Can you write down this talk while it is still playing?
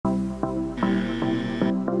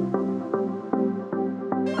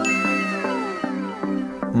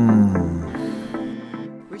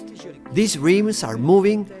These rims are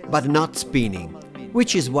moving but not spinning,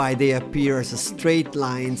 which is why they appear as straight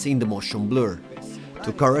lines in the motion blur.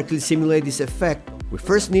 To correctly simulate this effect, we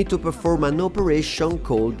first need to perform an operation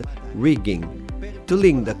called rigging, to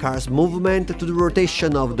link the car's movement to the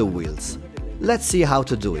rotation of the wheels. Let's see how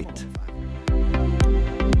to do it.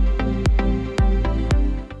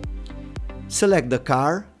 Select the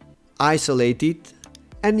car, isolate it,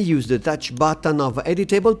 and use the touch button of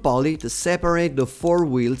Editable Poly to separate the 4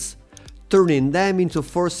 wheels, turning them into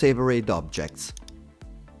 4 separate objects.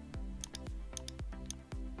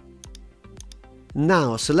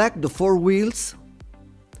 Now select the 4 wheels,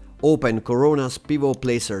 open Corona's Pivot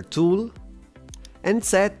Placer tool, and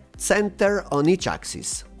set center on each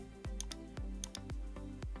axis.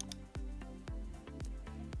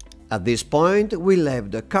 At this point, we'll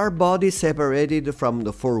have the car body separated from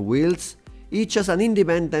the 4 wheels, each as an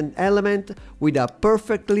independent element with a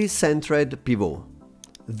perfectly centered pivot.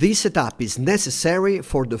 This setup is necessary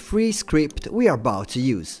for the free script we are about to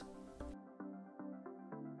use.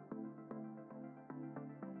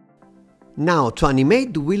 Now, to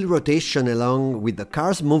animate the wheel rotation along with the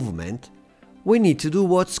car's movement, we need to do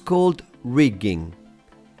what's called rigging.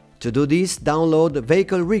 To do this, download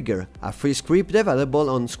Vehicle Rigger, a free script available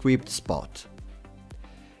on ScriptSpot.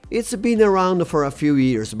 It's been around for a few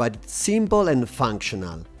years, but it's simple and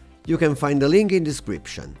functional. You can find the link in the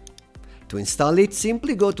description. To install it,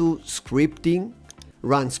 simply go to Scripting,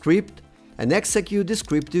 Run Script, and execute the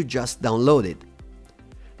script you just downloaded.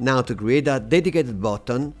 Now, to create a dedicated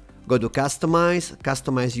button, go to Customize,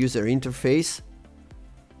 Customize User Interface,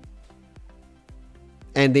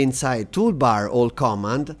 and inside Toolbar All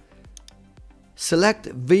Command, select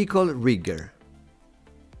Vehicle Rigger.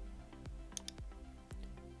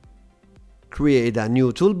 Create a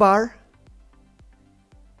new toolbar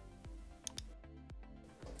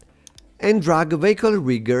and drag Vehicle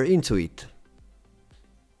Rigger into it.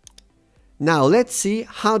 Now let's see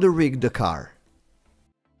how to rig the car.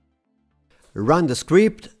 Run the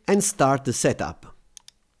script and start the setup.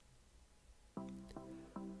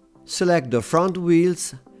 Select the front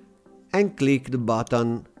wheels and click the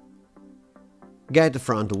button Get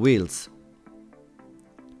Front Wheels.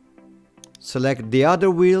 Select the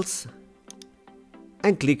other wheels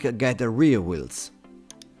and click Get Rear Wheels.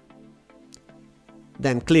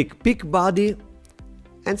 Then click Pick Body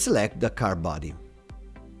and select the car body.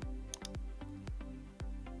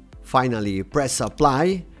 Finally, press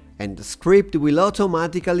Apply and the script will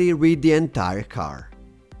automatically read the entire car.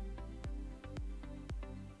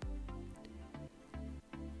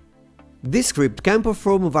 This script can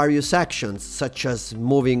perform various actions, such as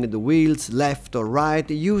moving the wheels left or right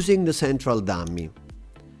using the central dummy.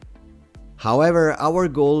 However, our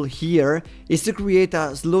goal here is to create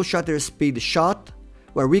a slow shutter speed shot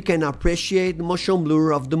where we can appreciate the motion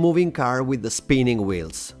blur of the moving car with the spinning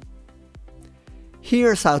wheels.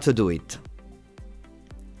 Here's how to do it.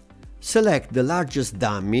 Select the largest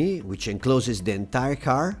dummy, which encloses the entire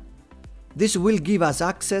car. This will give us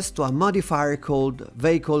access to a modifier called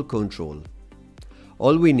Vehicle Control.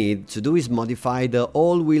 All we need to do is modify the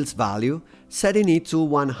all wheels value, setting it to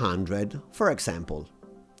 100, for example.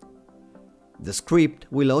 The script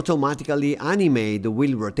will automatically animate the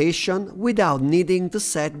wheel rotation without needing to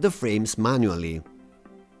set the frames manually.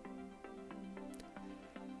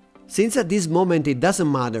 Since at this moment it doesn't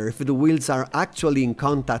matter if the wheels are actually in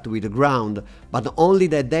contact with the ground, but only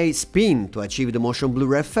that they spin to achieve the motion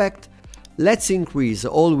blur effect, let's increase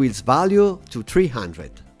all wheels value to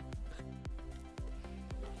 300.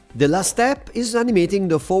 The last step is animating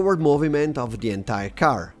the forward movement of the entire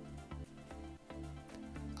car.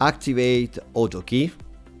 Activate Auto Key.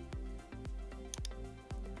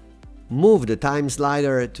 Move the time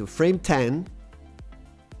slider to frame 10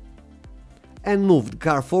 and move the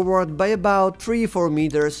car forward by about 3-4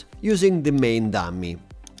 meters using the main dummy.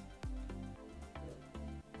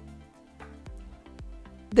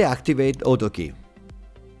 Deactivate Auto Key.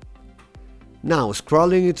 Now,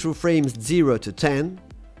 scrolling through frames 0 to 10,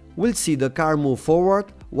 we'll see the car move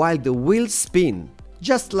forward while the wheels spin,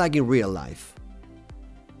 just like in real life.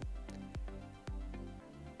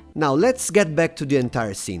 Now let's get back to the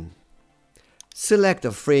entire scene. Select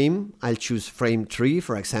a frame, I'll choose frame 3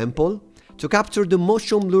 for example, to capture the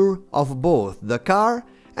motion blur of both the car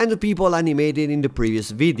and the people animated in the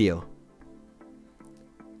previous video.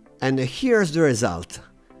 And here's the result.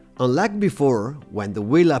 Unlike before, when the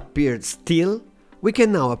wheel appeared still, we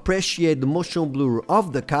can now appreciate the motion blur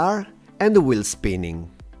of the car and the wheel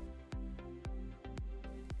spinning.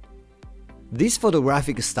 This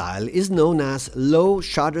photographic style is known as low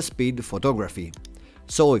shutter speed photography,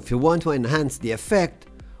 so if you want to enhance the effect,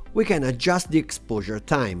 we can adjust the exposure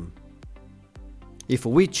time. If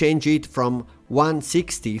we change it from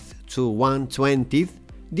 1/60th to 1/20th,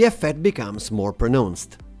 the effect becomes more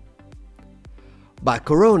pronounced. But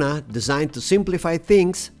Corona, designed to simplify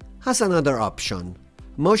things, has another option: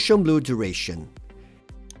 motion blur duration.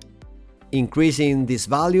 Increasing this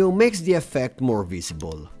value makes the effect more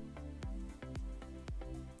visible.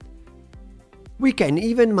 We can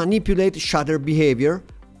even manipulate shutter behavior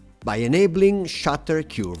by enabling shutter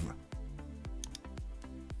curve.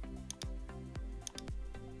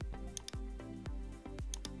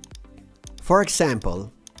 For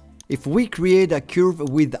example, if we create a curve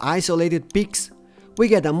with isolated peaks, we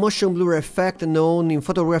get a motion blur effect known in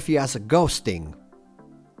photography as ghosting.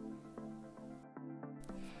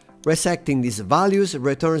 Resecting these values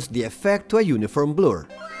returns the effect to a uniform blur.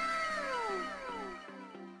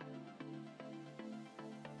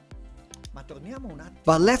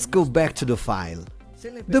 But let's go back to the file.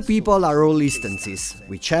 The people are all instances,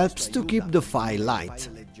 which helps to keep the file light.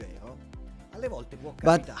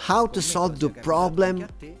 But how to solve the problem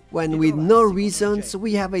when with no reasons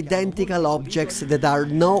we have identical objects that are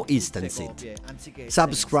no instances?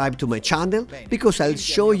 Subscribe to my channel because I'll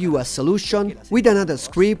show you a solution with another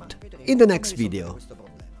script in the next video.